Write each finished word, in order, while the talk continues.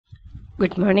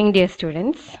Good morning, dear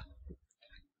students.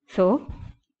 So,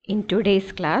 in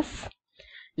today's class,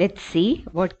 let's see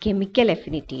what chemical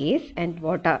affinity is and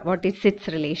what is its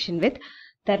relation with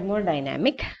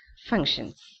thermodynamic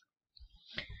functions.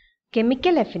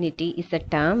 Chemical affinity is a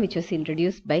term which was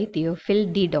introduced by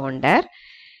Theophil de Donder,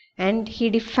 and he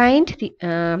defined the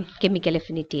chemical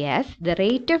affinity as the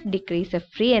rate of decrease of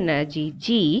free energy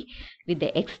G with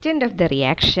the extent of the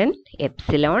reaction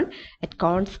epsilon at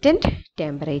constant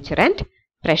temperature and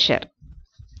pressure.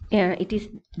 It is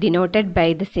denoted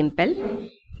by the symbol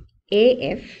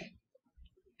AF,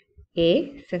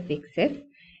 A suffix F,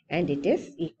 and it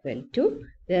is equal to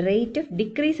the rate of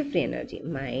decrease of free energy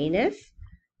minus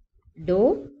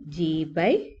dou G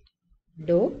by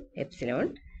dou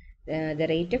epsilon, the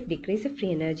rate of decrease of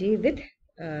free energy with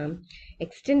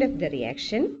extent of the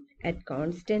reaction at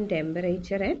constant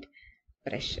temperature and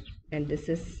pressure, and this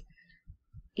is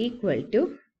equal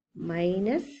to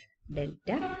minus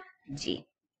delta G.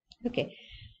 Okay,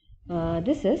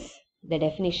 this is the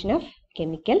definition of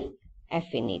chemical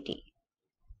affinity.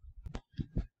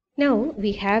 Now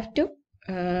we have to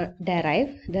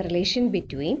derive the relation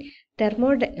between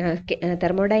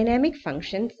thermodynamic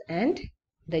functions and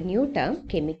the new term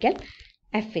chemical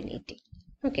affinity.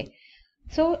 Okay,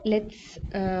 so let's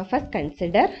first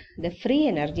consider the free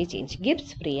energy change,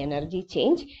 Gibbs free energy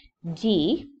change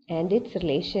G and its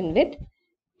relation with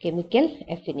chemical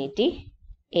affinity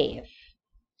AF.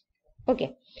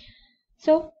 Okay,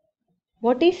 so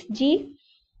what is G?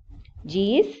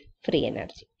 G is free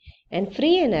energy, and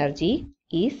free energy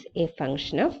is a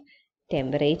function of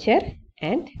temperature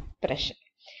and pressure.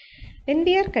 When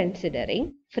we are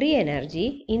considering free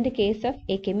energy in the case of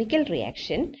a chemical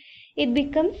reaction, it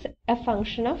becomes a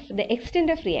function of the extent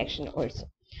of reaction also.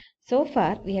 So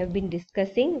far we have been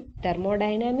discussing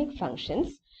thermodynamic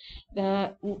functions,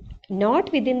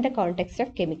 not within the context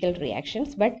of chemical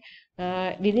reactions, but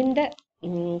within the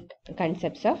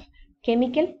concepts of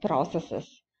chemical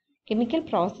processes. Chemical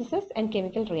processes and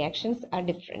chemical reactions are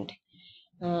different.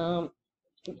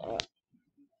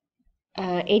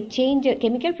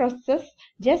 Chemical processes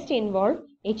just involve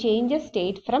a change of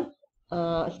state from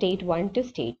state 1 to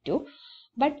state 2.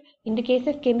 But in the case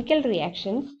of chemical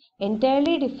reactions,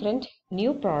 entirely different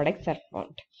new products are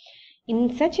formed.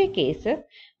 In such a case,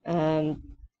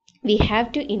 we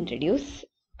have to introduce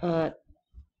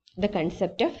the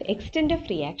concept of extent of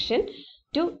reaction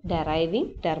to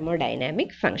deriving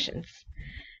thermodynamic functions.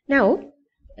 Now,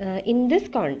 in this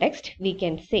context, we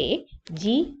can say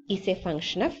G is a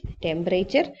function of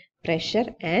temperature,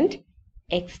 pressure and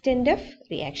extent of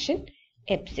reaction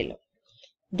epsilon.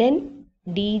 Then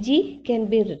dG can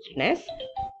be written as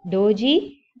dou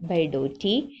G by dou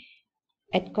T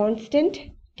at constant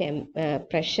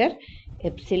pressure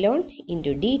epsilon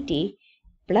into dt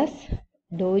plus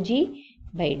dou G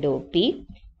by dou P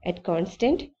at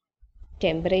constant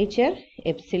temperature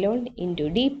epsilon into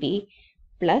dP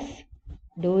plus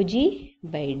dou G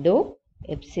by dou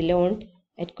epsilon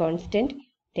at constant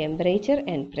temperature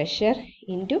and pressure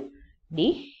into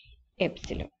d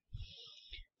epsilon.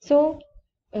 So,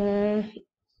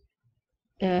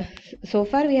 so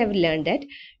far we have learned that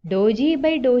dou G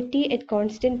by dou T at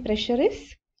constant pressure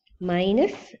is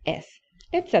minus S.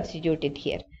 Let's substitute it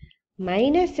here.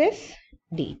 Minus S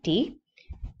dt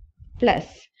plus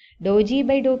dou G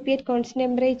by dou P at constant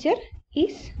temperature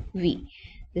is V.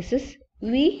 This is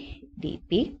V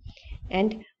dP,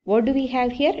 and what do we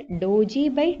have here? Dou G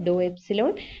by dou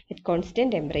epsilon at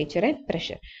constant temperature and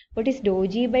pressure. What is dou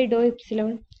G by dou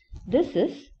epsilon? This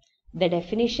is the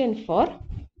definition for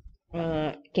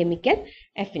chemical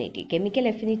affinity. Chemical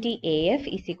affinity AF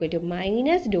is equal to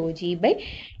minus dou G by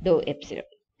dou epsilon.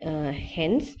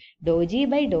 Hence, dou G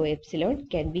by dou epsilon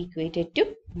can be equated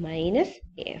to minus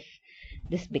AF.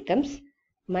 This becomes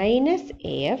minus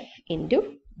AF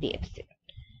into d epsilon.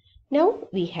 Now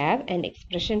we have an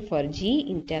expression for G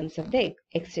in terms of the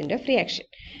extent of reaction.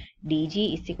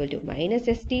 dG is equal to minus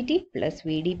S dt plus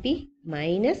VdP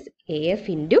minus AF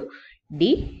into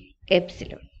d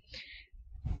epsilon.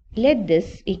 Let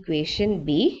this equation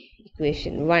be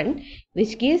equation 1,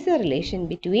 which gives a relation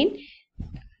between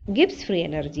Gibbs free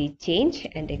energy change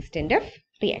and extent of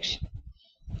reaction.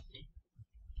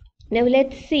 Now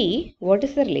let's see what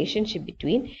is the relationship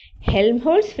between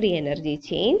Helmholtz free energy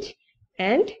change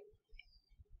and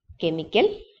chemical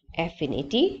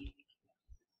affinity.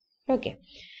 Okay.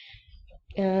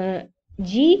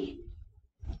 G,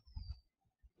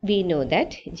 we know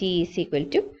that G is equal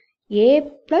to A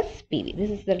plus PV.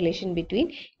 This is the relation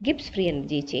between Gibbs free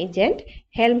energy change and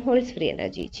Helmholtz free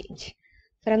energy change.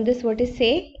 From this, what is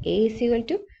A? A is equal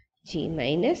to G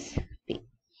minus P.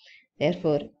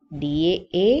 Therefore,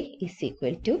 dA is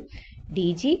equal to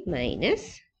dG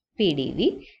minus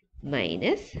PdV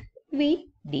minus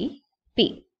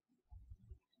VdP.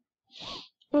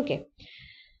 Okay.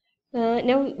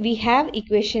 Now we have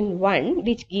equation 1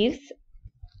 which gives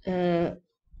the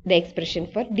expression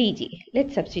for dG.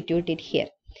 Let's substitute it here.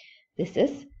 This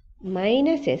is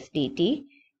minus S dt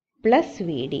plus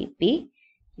VdP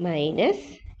minus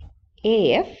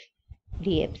AF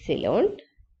d epsilon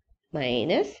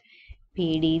minus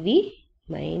PdV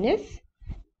minus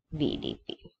VdP.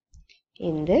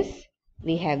 In this,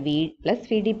 we have V plus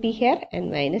VdP here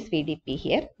and minus VdP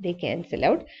here. They cancel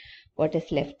out. What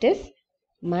is left is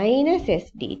minus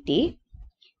S dt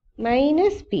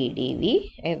minus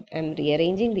PdV. I am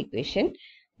rearranging the equation.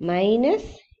 Minus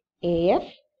AF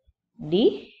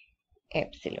d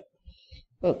epsilon.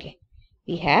 Okay.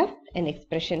 We have an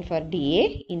expression for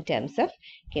dA in terms of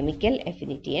chemical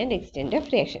affinity and extent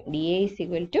of reaction. dA is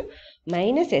equal to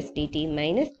minus S dt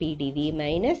minus PdV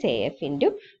minus AF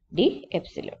into d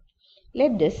epsilon.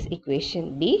 Let this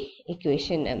equation be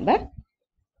equation number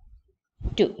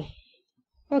 2.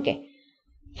 Okay.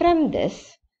 From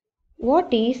this,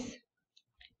 what is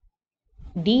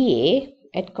dA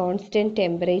at constant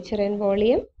temperature and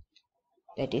volume?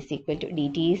 That is equal to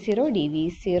dt is 0, dV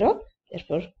is 0.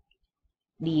 Therefore,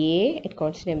 dA at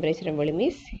constant temperature and volume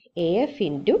is AF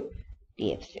into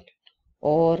d epsilon,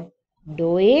 or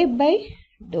dou A by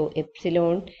dou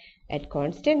epsilon at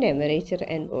constant temperature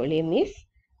and volume is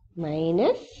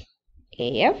minus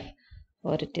AF,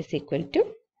 or it is equal to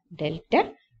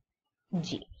delta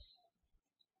G.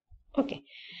 Okay.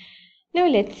 Now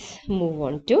let's move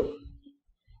on to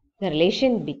the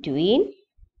relation between,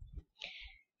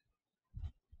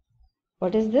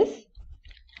 what is this?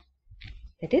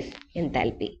 That is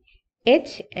enthalpy.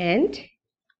 H and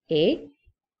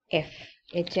AF.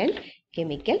 H and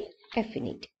chemical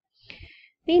affinity.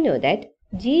 We know that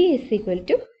G is equal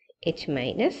to H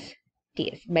minus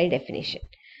Ts by definition.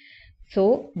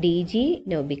 So dG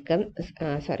now becomes,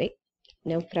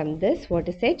 now from this, what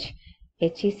is H?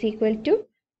 H is equal to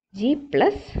G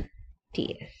plus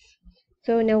Ts.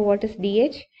 So now what is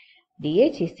dH?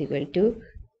 dH is equal to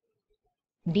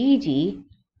dG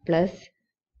plus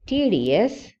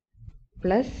TDS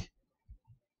plus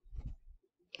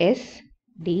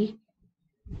SDT.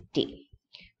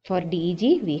 For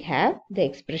dG, we have the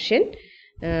expression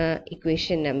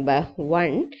equation number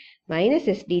 1 minus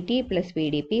SDT plus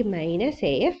VdP minus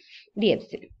AF d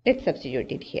epsilon. Let's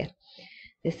substitute it here.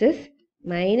 This is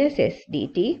minus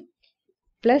SDT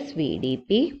plus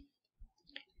VdP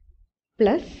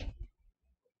plus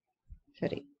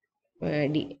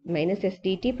minus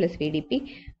SDT plus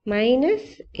VdP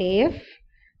minus AF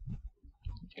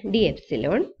d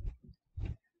epsilon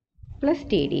plus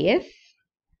TDS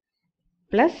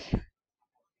plus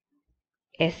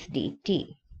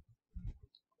SDT.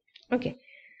 Okay.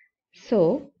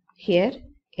 So here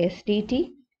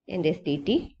SDT and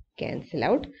SDT cancel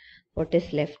out. What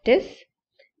is left is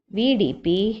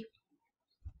VdP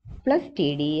plus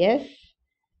TDS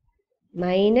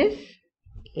minus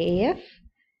AF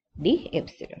d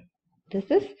epsilon. This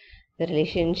is the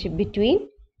relationship between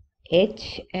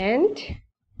H and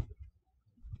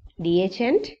dH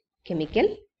and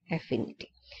chemical affinity.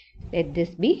 Let this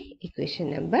be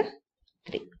equation number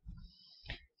 3.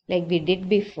 Like we did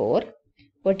before,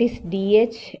 what is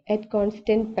dH at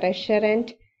constant pressure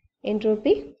and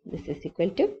entropy? This is equal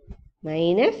to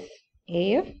minus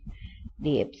AF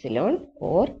d epsilon,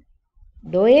 or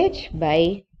dou H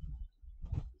by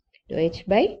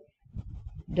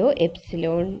dou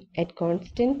epsilon at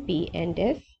constant P and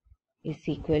S is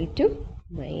equal to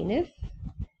minus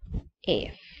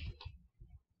AF.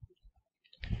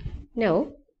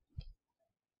 Now,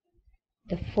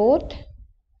 the fourth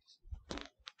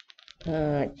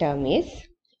term is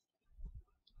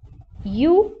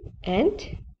U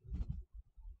and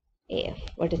AF.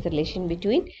 What is the relation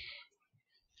between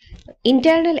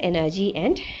internal energy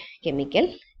and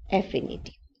chemical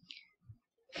affinity?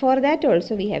 For that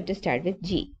also we have to start with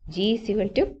G. G is equal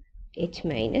to H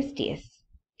minus Ts.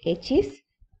 H is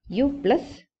U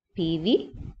plus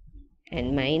PV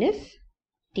and minus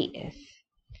Ts.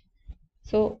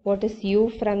 So what is U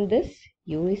from this?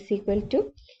 U is equal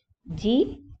to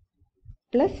G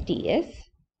plus Ts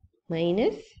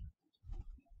minus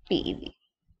PV.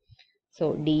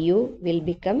 So du will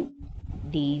become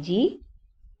dG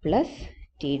plus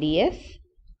TDS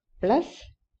plus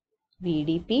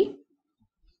VdP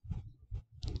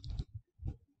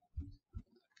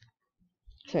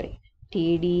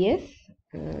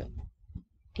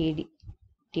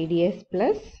TDS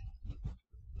plus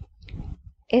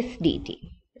SDT.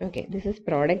 Okay, this is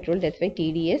product rule. That's why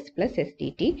TDS plus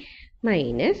SDT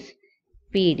minus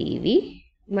PDV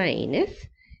minus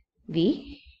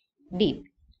VDP.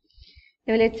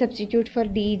 Now let's substitute for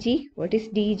DG. What is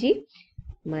DG?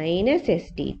 Minus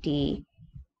SDT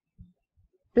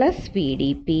plus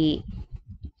VDP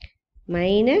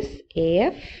minus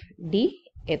AF D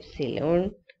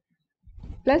epsilon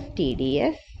plus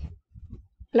TDS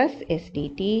plus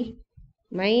SDT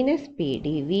minus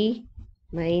PDV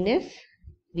minus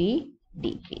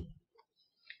VDP.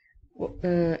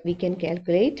 We can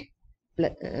calculate,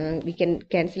 we can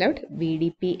cancel out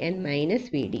VDP and minus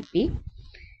VDP.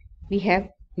 We have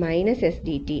minus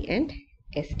SDT and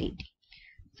SDT.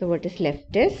 So what is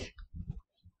left is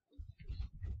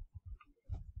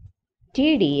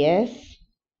TDS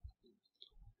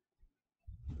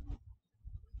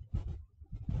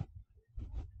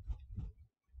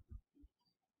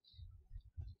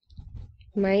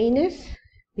minus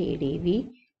PDV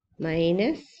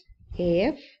minus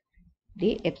AF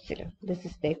D epsilon. This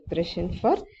is the expression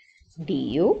for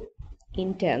du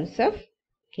in terms of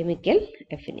chemical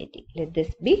affinity. Let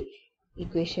this be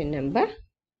equation number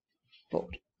 4.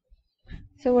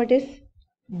 So what is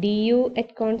du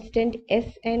at constant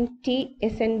S and T,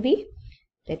 S and B?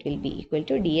 That will be equal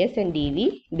to ds and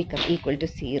dv become equal to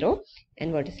 0.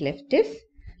 And what is left is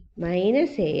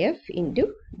minus AF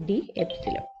into D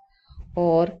epsilon,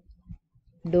 or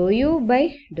dou U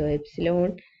by dou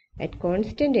epsilon at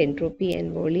constant entropy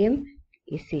and volume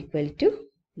is equal to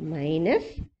minus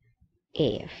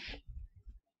AF.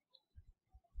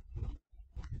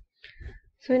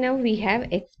 So now we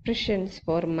have expressions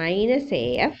for minus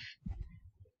AF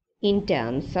in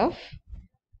terms of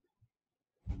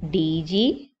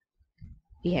dg.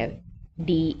 We have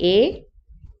dA,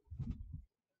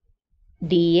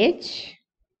 dH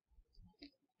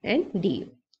and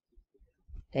du.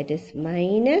 That is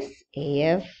minus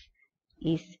AF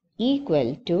is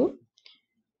equal to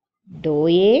dou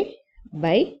A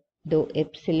by dou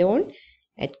epsilon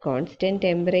at constant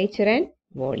temperature and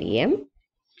volume.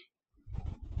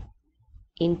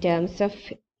 In terms of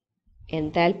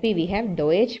enthalpy, we have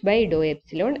dou H by dou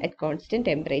epsilon at constant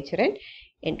temperature and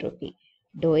entropy.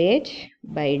 Dou H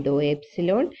by dou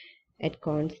epsilon at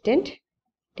constant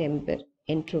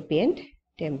entropy and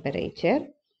temperature.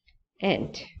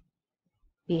 And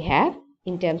we have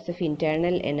in terms of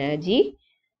internal energy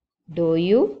dou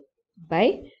U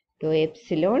by dou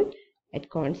epsilon at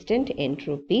constant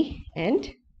entropy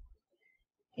and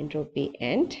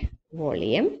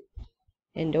volume.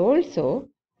 And also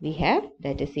we have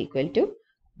that is equal to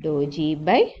dou G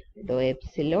by dou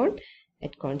epsilon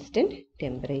at constant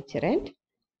temperature and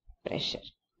pressure.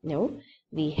 Now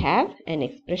we have an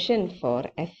expression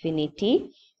for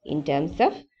affinity in terms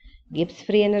of Gibbs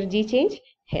free energy change,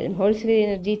 Helmholtz free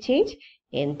energy change,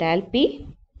 enthalpy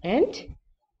and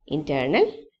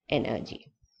internal energy.